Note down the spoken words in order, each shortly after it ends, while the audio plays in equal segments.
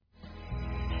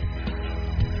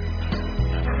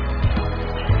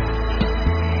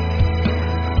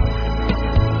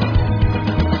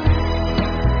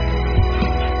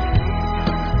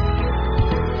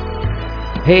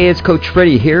Hey, it's Coach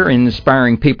Freddie here,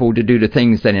 inspiring people to do the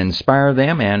things that inspire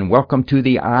them, and welcome to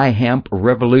the iHemp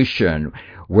Revolution,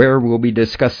 where we'll be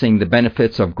discussing the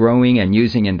benefits of growing and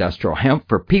using industrial hemp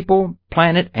for people,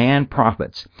 planet, and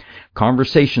profits.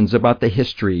 Conversations about the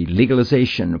history,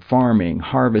 legalization, farming,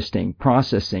 harvesting,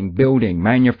 processing, building,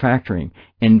 manufacturing,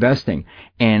 investing,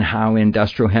 and how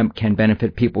industrial hemp can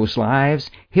benefit people's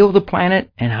lives, heal the planet,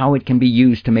 and how it can be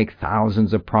used to make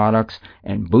thousands of products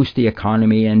and boost the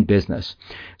economy and business.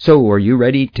 So, are you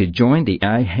ready to join the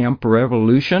iHemp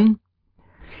Revolution?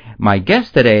 My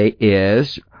guest today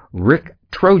is Rick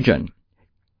Trojan.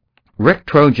 Rick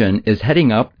Trojan is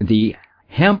heading up the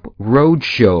Hemp Road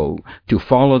Show to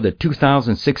follow the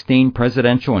 2016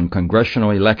 presidential and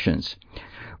congressional elections.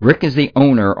 Rick is the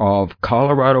owner of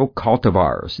Colorado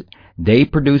Cultivars. They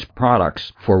produce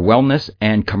products for wellness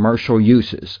and commercial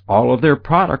uses. All of their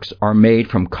products are made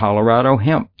from Colorado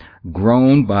hemp,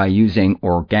 grown by using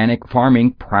organic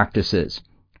farming practices.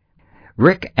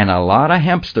 Rick and a lot of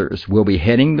Hempsters will be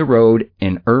hitting the road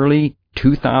in early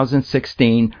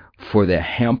 2016 for the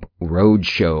Hemp Road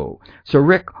Show. So,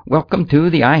 Rick, welcome to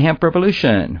the iHemp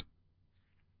Revolution.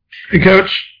 Hey,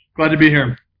 Coach. Glad to be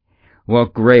here. Well,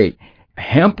 great.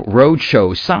 Hemp Road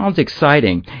Show sounds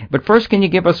exciting, but first, can you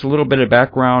give us a little bit of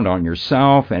background on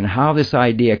yourself and how this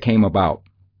idea came about?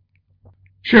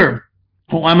 Sure.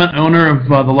 Well, I'm an owner of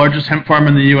the largest hemp farm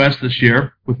in the U.S. this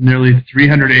year, with nearly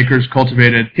 300 acres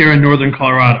cultivated here in northern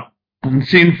Colorado, and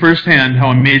seen firsthand how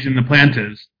amazing the plant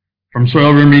is. From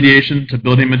soil remediation to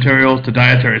building materials to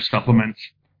dietary supplements,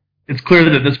 it's clear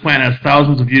that this plant has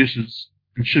thousands of uses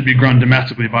and should be grown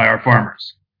domestically by our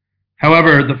farmers.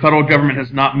 However, the federal government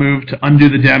has not moved to undo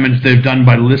the damage they've done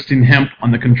by listing hemp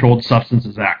on the Controlled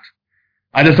Substances Act.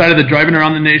 I decided that driving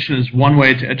around the nation is one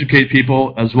way to educate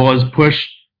people as well as push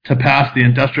to pass the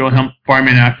Industrial Hemp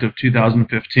Farming Act of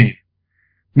 2015.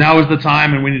 Now is the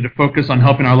time, and we need to focus on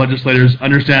helping our legislators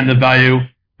understand the value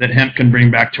that hemp can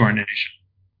bring back to our nation.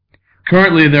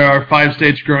 Currently, there are 5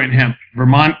 states growing hemp: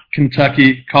 Vermont,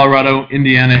 Kentucky, Colorado,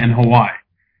 Indiana, and Hawaii.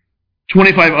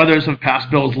 25 others have passed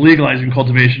bills legalizing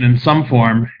cultivation in some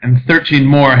form, and 13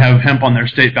 more have hemp on their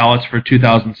state ballots for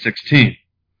 2016.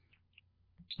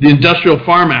 The Industrial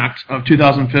Farm Act of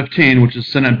 2015, which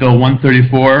is Senate Bill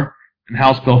 134 and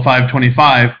House Bill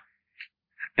 525,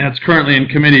 and it's currently in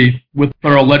committee with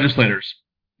federal legislators.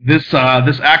 This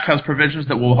act has provisions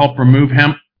that will help remove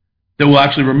hemp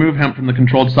from the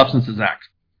Controlled Substances Act.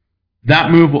 That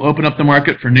move will open up the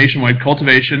market for nationwide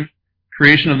cultivation,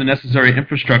 creation of the necessary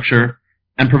infrastructure,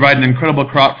 and provide an incredible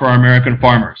crop for our American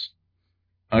farmers.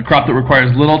 A crop that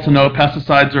requires little to no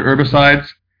pesticides or herbicides,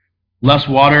 less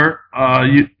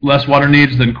water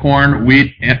needs than corn,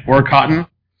 wheat, or cotton,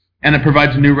 and it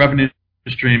provides a new revenue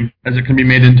stream as it can be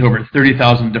made into over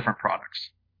 30,000 different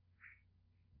products.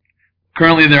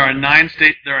 Currently, there are 9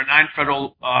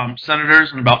 federal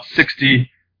senators and about 60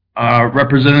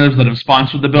 representatives that have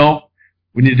sponsored the bill.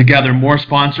 We need to gather more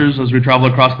sponsors as we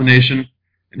travel across the nation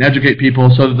and educate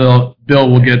people so that the bill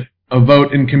will get a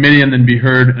vote in committee and then be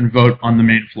heard and vote on the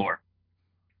main floor.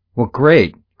 Well,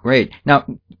 great. Now,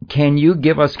 can you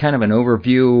give us kind of an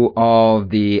overview of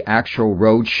the actual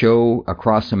road show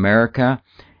across America?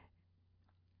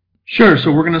 Sure.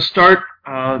 So we're going to start,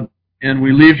 and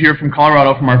we leave here from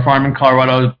Colorado, from our farm in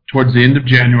Colorado, towards the end of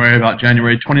January, about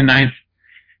January 29th.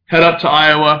 Head up to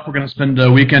Iowa. We're going to spend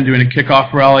a weekend doing a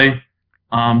kickoff rally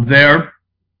there.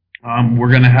 We're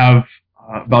going to have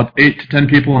about 8 to 10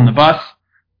 people on the bus.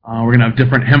 We're going to have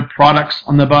different hemp products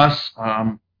on the bus,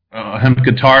 a hemp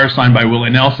guitar signed by Willie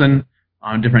Nelson,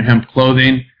 different hemp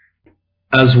clothing,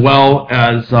 as well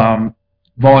as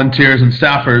volunteers and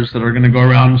staffers that are going to go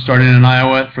around starting in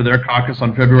Iowa for their caucus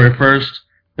on February 1st.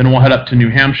 Then we'll head up to New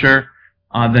Hampshire,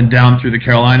 then down through the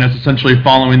Carolinas, essentially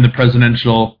following the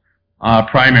presidential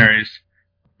primaries,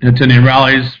 attending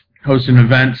rallies, hosting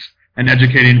events, and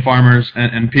educating farmers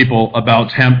and people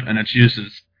about hemp and its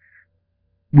uses.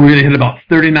 We're going to hit about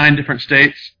 39 different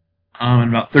states and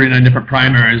about 39 different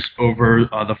primaries over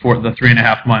the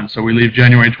 3.5 months. So we leave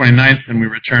January 29th and we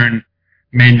return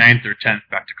May 9th or 10th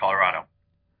back to Colorado.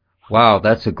 Wow,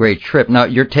 that's a great trip. Now,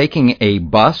 you're taking a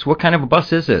bus. What kind of a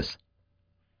bus is this?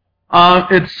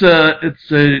 It's a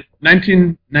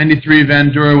 1993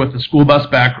 Vandura with a school bus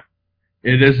back.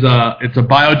 It's a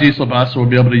biodiesel bus, so we'll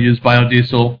be able to use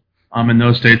biodiesel in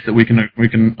those states that we can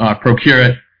procure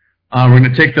it. We're going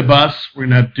to take the bus. We're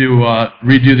going to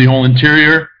redo the whole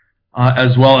interior,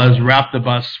 as well as wrap the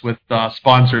bus with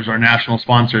sponsors, our national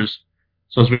sponsors.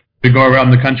 So as we go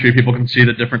around the country, people can see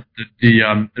the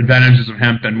advantages of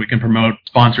hemp, and we can promote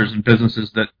sponsors and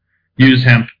businesses that use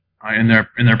hemp in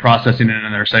their processing and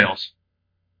in their sales.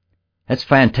 That's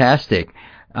fantastic.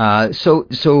 So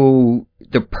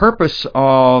the purpose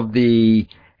of the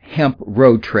Hemp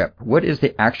Road Trip, what is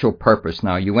the actual purpose?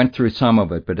 Now, you went through some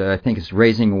of it, but I think it's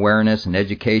raising awareness and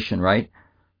education, right?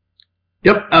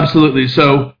 Yep, absolutely.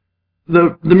 So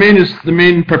the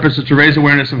main purpose is to raise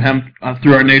awareness of hemp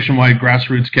through our nationwide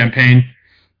grassroots campaign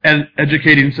and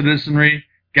educating citizenry,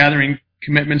 gathering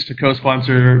commitments to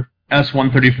co-sponsor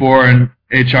S-134 and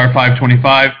HR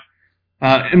 525,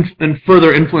 and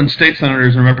further influence state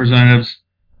senators and representatives,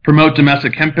 promote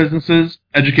domestic hemp businesses,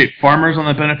 educate farmers on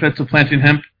the benefits of planting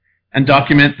hemp, and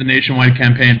document the nationwide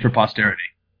campaign for posterity.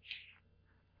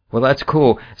 Well, that's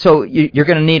cool. So you're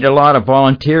going to need a lot of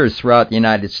volunteers throughout the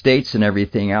United States and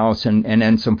everything else, and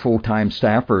then some full-time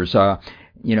staffers.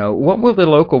 What will the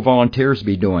local volunteers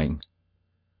be doing?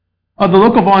 The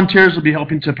local volunteers will be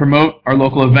helping to promote our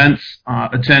local events,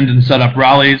 attend and set up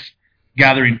rallies,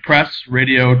 gathering press,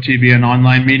 radio, TV, and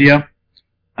online media,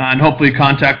 and hopefully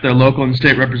contact their local and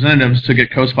state representatives to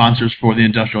get co-sponsors for the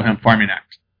Industrial Hemp Farming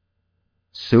Act.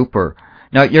 Super.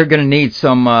 Now, you're going to need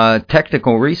some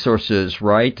technical resources,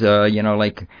 right?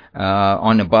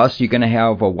 On the bus, you're going to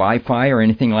have a Wi-Fi or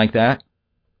anything like that?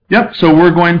 Yep. So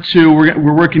we're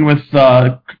working with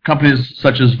companies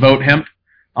such as Vote Hemp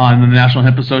on the National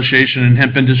Hemp Association and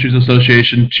Hemp Industries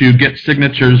Association to get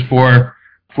signatures for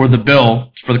the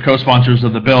bill, for the co-sponsors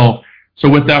of the bill. So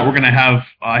with that, we're going to have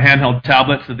handheld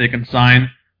tablets that they can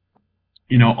sign,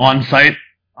 on site,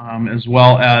 as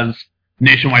well as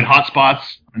nationwide hotspots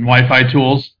and Wi-Fi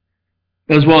tools,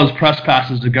 as well as press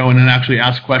passes to go in and actually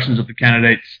ask questions of the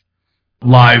candidates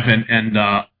live and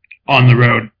on the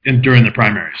road during the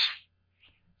primaries.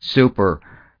 Super.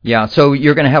 Yeah, so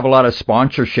you're going to have a lot of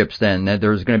sponsorships then.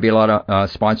 There's going to be a lot of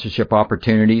sponsorship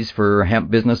opportunities for hemp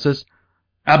businesses?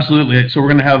 Absolutely. So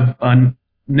we're going to have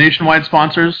nationwide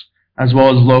sponsors as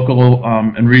well as local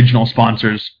and regional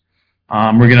sponsors.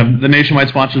 The nationwide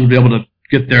sponsors will be able to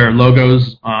get their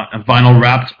logos and vinyl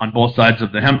wrapped on both sides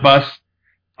of the hemp bus,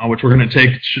 which we're going to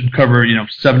take, should cover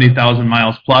 70,000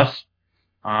 miles plus,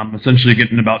 essentially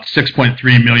getting about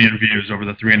 6.3 million views over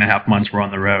the 3.5 months we're on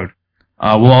the road.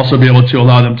 We'll also be able to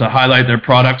allow them to highlight their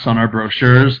products on our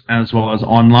brochures as well as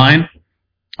online.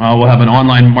 We'll have an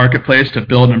online marketplace to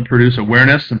build and produce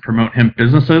awareness and promote hemp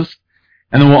businesses.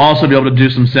 And then we'll also be able to do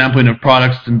some sampling of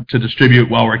products to distribute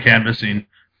while we're canvassing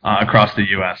across the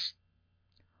U.S.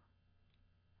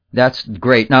 That's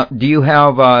great. Now, do you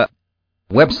have a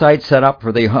website set up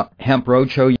for the Hemp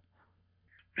Roadshow?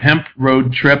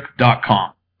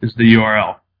 HempRoadTrip.com is the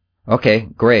URL. Okay,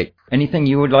 great. Anything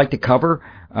you would like to cover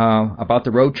about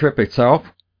the road trip itself?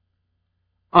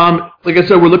 Like I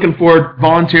said, we're looking for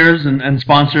volunteers and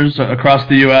sponsors across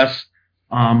the U.S.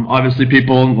 Obviously,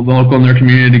 people local in their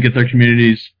community to get their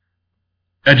communities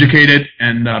educated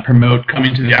and promote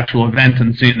coming to the actual event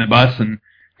and seeing the bus. And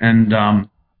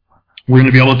we're going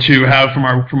to be able to have from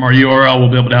our URL,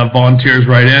 we'll be able to have volunteers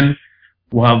write in.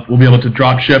 We'll be able to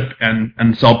drop ship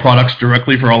and sell products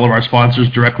directly for all of our sponsors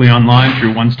directly online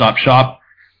through One Stop Shop,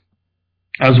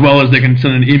 as well as they can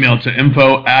send an email to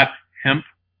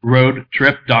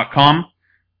info@hemproadtrip.com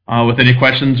with any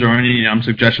questions or any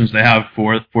suggestions they have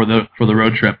for the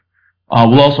road trip.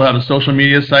 We'll also have a social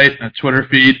media site, a Twitter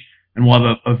feed, and we'll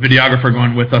have a videographer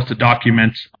going with us to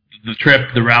document the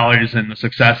trip, the rallies, and the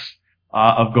success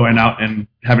of going out and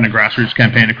having a grassroots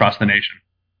campaign across the nation.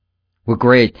 Well,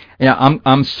 great.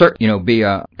 I'm certain be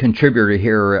a contributor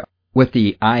here with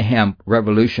the iHemp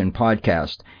Revolution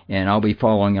podcast, and I'll be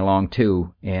following along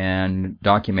too and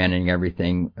documenting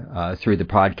everything through the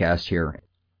podcast here.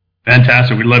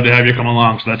 Fantastic. We'd love to have you come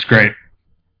along, so that's great.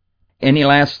 Any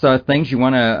last things you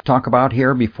want to talk about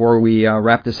here before we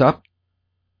wrap this up?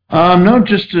 No,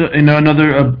 just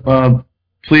another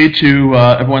plea to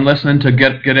everyone listening to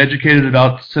get educated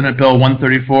about Senate Bill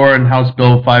 134 and House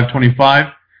Bill 525,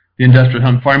 the Industrial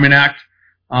Hemp Farming Act.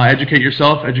 Educate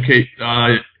yourself, educate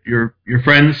your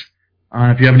friends.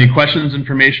 If you have any questions,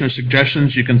 information, or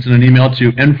suggestions, you can send an email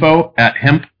to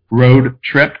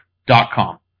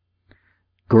info@hemproadtrip.com.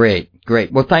 Great.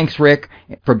 Well, thanks, Rick,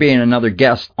 for being another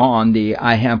guest on the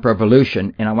iHemp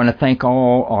Revolution. And I want to thank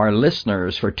all our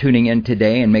listeners for tuning in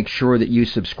today, and make sure that you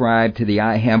subscribe to the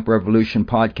iHemp Revolution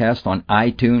podcast on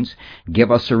iTunes. Give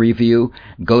us a review.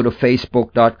 Go to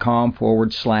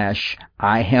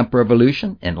facebook.com/iHemp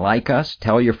Revolution and like us.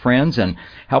 Tell your friends and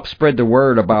help spread the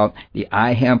word about the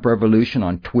iHemp Revolution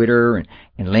on Twitter and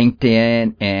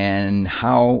LinkedIn, and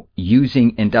how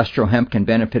using industrial hemp can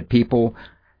benefit people,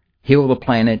 heal the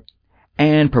planet,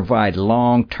 and provide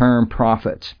long-term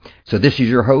profits. So this is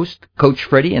your host, Coach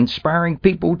Freddie, inspiring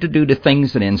people to do the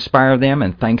things that inspire them.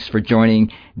 And thanks for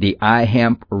joining the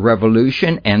iHemp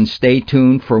Revolution. And stay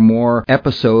tuned for more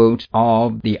episodes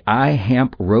of the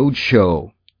iHemp Road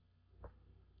Show.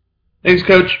 Thanks,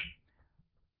 Coach.